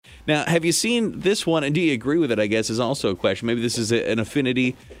Now, have you seen this one, and do you agree with it, I guess, is also a question. Maybe this is an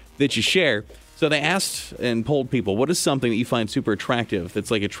affinity that you share. So they asked and polled people, what is something that you find super attractive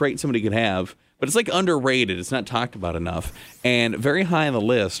that's like a trait somebody could have, but it's like underrated, it's not talked about enough. And very high on the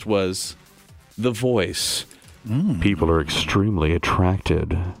list was the voice. People are extremely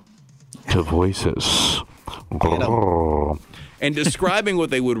attracted to voices. And describing what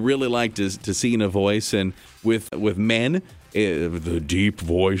they would really like to see in a voice, and with men, the deep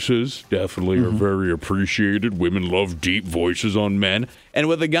voices definitely are very appreciated. Women love deep voices on men. And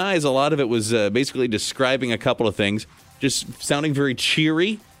with the guys, a lot of it was basically describing a couple of things, just sounding very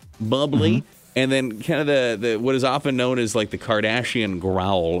cheery, bubbly, and then kind of the what is often known as like the Kardashian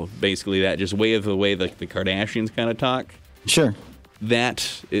growl, basically that just way the Kardashians kind of talk. Sure.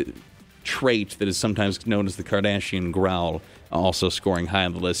 That trait that is sometimes known as the Kardashian growl, also scoring high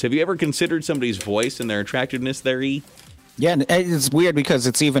on the list. Have you ever considered somebody's voice and their attractiveness there, E? Yeah, it's weird because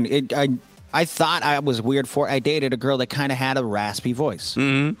it's even. I thought I was weird I dated a girl that kind of had a raspy voice,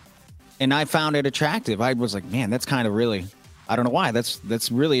 and I found it attractive. I was like, man, that's kind of really. I don't know why.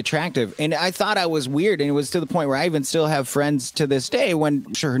 That's really attractive, and I thought I was weird, and it was to the point where I even still have friends to this day when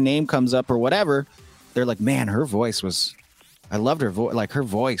her name comes up or whatever, they're like, man, her voice was. I loved her voice, like her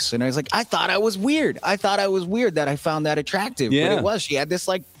voice, and I was like, I thought I was weird. I thought I was weird that I found that attractive, but it was. She had this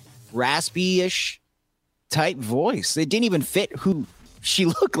like raspy-ish type voice. It didn't even fit who she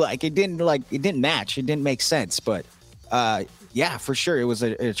looked like. It didn't match. It didn't make sense. But yeah, for sure, it was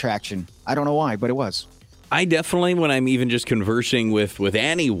an attraction. I don't know why, but it was. I definitely, when I'm even just conversing with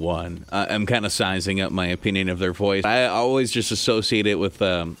anyone, I'm kind of sizing up my opinion of their voice. I always just associate it with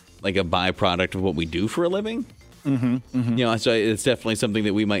like a byproduct of what we do for a living. You know, so it's definitely something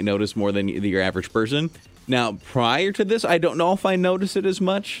that we might notice more than your average person. Now, prior to this, I don't know if I notice it as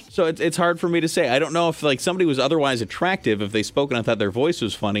much, so it's hard for me to say. I don't know if like somebody was otherwise attractive, if they spoke and I thought their voice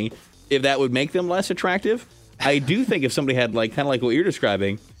was funny, if that would make them less attractive. I do think if somebody had like kind of like what you're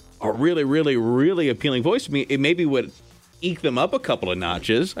describing, a really, really, really appealing voice to me, it maybe would eke them up a couple of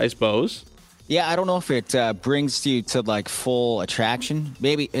notches, I suppose. Yeah, I don't know if it brings you to like full attraction.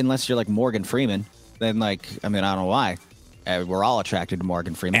 Maybe unless you're like Morgan Freeman, then like I don't know why. We're all attracted to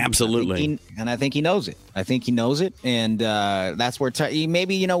Morgan Freeman. Absolutely. I think he knows it. And that's where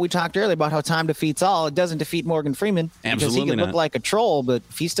maybe, we talked earlier about how time defeats all. It doesn't defeat Morgan Freeman. Absolutely because he can look like a troll, but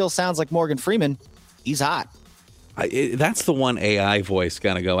if he still sounds like Morgan Freeman, he's hot. That's the one AI voice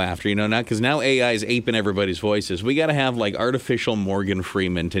got to go after, not because now AI is aping everybody's voices. We got to have like artificial Morgan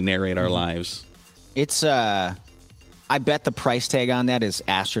Freeman to narrate our lives. It's I bet the price tag on that is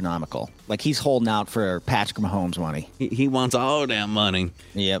astronomical. Like he's holding out for Patrick Mahomes money. He wants all that money.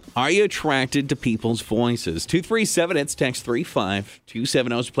 Yep. Are you attracted to people's voices? 237, it's text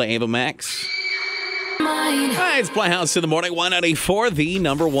 35270 to play Ava Max. Hi, it's Playhouse in the Morning, 194, the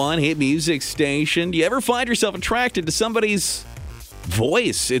number one hit music station. Do you ever find yourself attracted to somebody's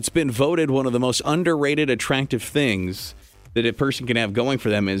voice? It's been voted one of the most underrated attractive things that a person can have going for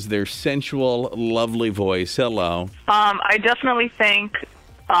them is their sensual, lovely voice. Hello. I definitely think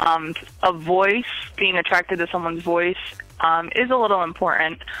a voice, being attracted to someone's voice, is a little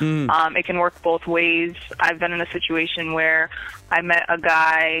important. It can work both ways. I've been in a situation where I met a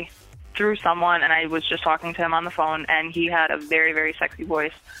guy through someone, and I was just talking to him on the phone, and he had a very, very sexy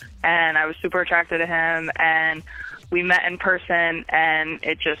voice, and I was super attracted to him, and we met in person, and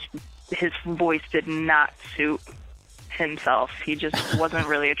his voice did not suit himself. He just wasn't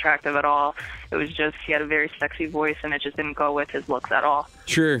really attractive at all. It was just he had a very sexy voice, and it just didn't go with his looks at all.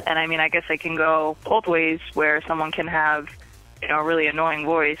 Sure. And I guess it can go both ways, where someone can have a really annoying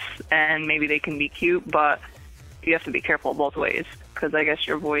voice, and maybe they can be cute, but you have to be careful both ways, because I guess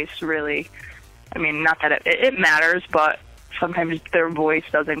your voice really, not that it matters, but sometimes their voice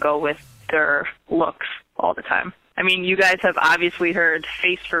doesn't go with their looks all the time. You guys have obviously heard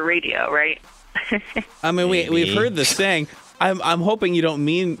face for radio, right? We've heard the saying. I'm hoping you don't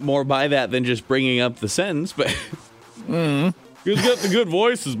mean more by that than just bringing up the sentence, but he's got the good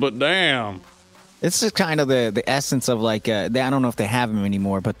voices, but damn. It's just kind of the essence of like, I don't know if they have them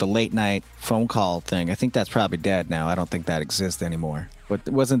anymore, but the late night phone call thing. I think that's probably dead now. I don't think that exists anymore. But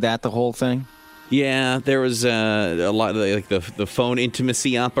wasn't that the whole thing? Yeah, there was a lot of like the phone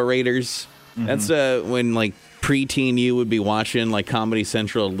intimacy operators. That's when like preteen you would be watching like Comedy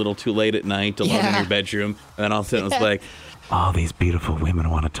Central a little too late at night alone in your bedroom, and then all of a sudden it's like, all these beautiful women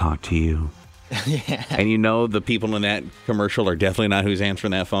want to talk to you. Yeah. And the people in that commercial are definitely not who's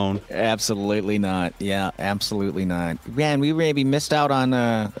answering that phone. Absolutely not. Yeah, absolutely not. Man, we maybe missed out on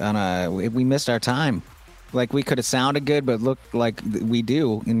we missed our time. Like we could have sounded good, but looked like we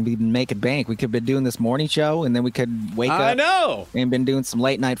do, and we'd make it bank. We could have been doing this morning show, and then we could wake up. I know. And been doing some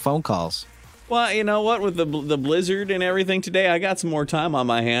late night phone calls. Well, you know what? With the blizzard and everything today, I got some more time on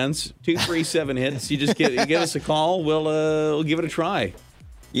my hands. 237 hits. You just give us a call. We'll give it a try.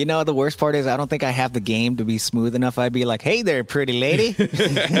 You know, the worst part is I don't think I have the game to be smooth enough. I'd be like, hey there, pretty lady.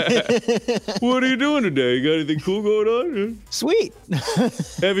 What are you doing today? You got anything cool going on? Sweet.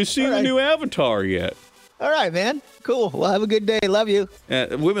 Have you seen the new Avatar yet? All right, man. Cool. Well, have a good day. Love you.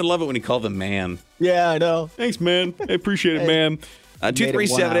 Women love it when you call them man. Yeah, I know. Thanks, man. I appreciate it, man.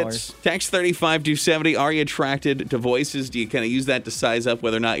 237 1 hits. Text 35270. Are you attracted to voices? Do you kind of use that to size up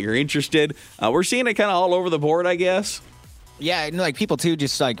whether or not you're interested? We're seeing it kind of all over the board, I guess. Yeah, and like people too,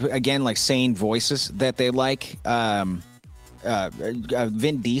 just like again, like saying voices that they like. Vin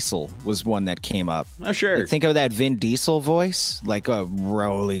Diesel was one that came up. Oh, sure. Like, think of that Vin Diesel voice, like a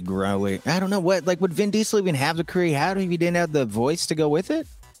roly growly. I don't know what. Like, would Vin Diesel even have the career he had if he didn't have the voice to go with it?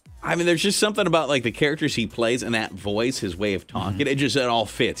 I mean, there's just something about like the characters he plays and that voice, his way of talking. It all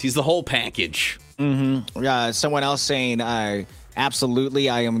fits. He's the whole package. Someone else saying, absolutely,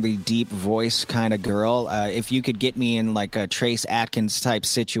 I am the deep voice kind of girl. If you could get me in like a Trace Atkins type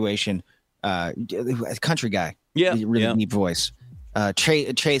situation, country guy. Yeah. Really deep voice.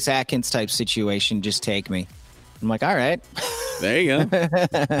 Trace Atkins type situation, just take me. I'm like, all right. There you go.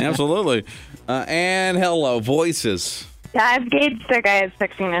 Absolutely. And hello, voices. Yeah, I've gauged a guy's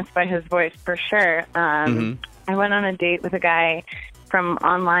sexiness by his voice for sure. I went on a date with a guy from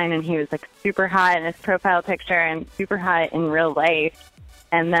online, and he was like super hot in his profile picture and super hot in real life.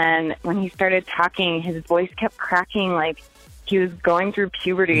 And then when he started talking, his voice kept cracking like he was going through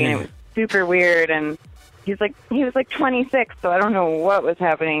puberty, and it was super weird. And he was like 26, so I don't know what was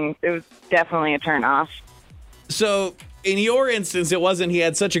happening. It was definitely a turn off. So in your instance, it wasn't he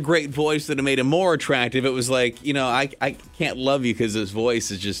had such a great voice that it made him more attractive. It was like, you know, I can't love you because his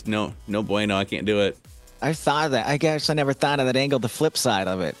voice is just no bueno. I can't do it. I thought of that. I guess I never thought of that angle, the flip side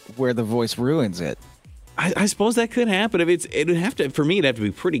of it, where the voice ruins it. I suppose that could happen. If it would have to, for me, it'd have to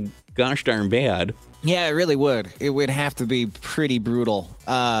be pretty gosh darn bad. Yeah, it really would. It would have to be pretty brutal.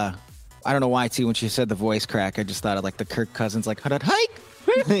 I don't know why, too, when she said the voice crack, I just thought of like the Kirk Cousins, like, hike.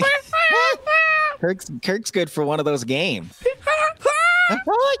 Kirk's good for one of those games.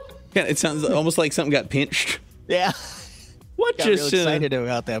 Yeah, it sounds almost like something got pinched. Yeah. What Got just real excited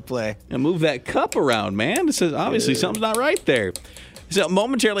about that play. And move that cup around, man. This is obviously something's not right there. So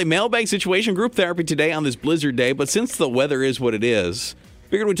momentarily, mailbag situation, group therapy today on this blizzard day. But since the weather is what it is,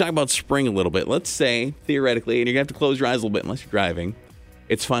 figured we'd talk about spring a little bit. Let's say, theoretically, and you're going to have to close your eyes a little bit unless you're driving,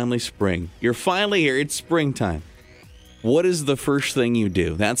 it's finally spring. You're finally here. It's springtime. What is the first thing you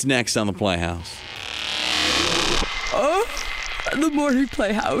do? That's next on the Playhouse. Oh, the morning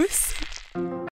Playhouse.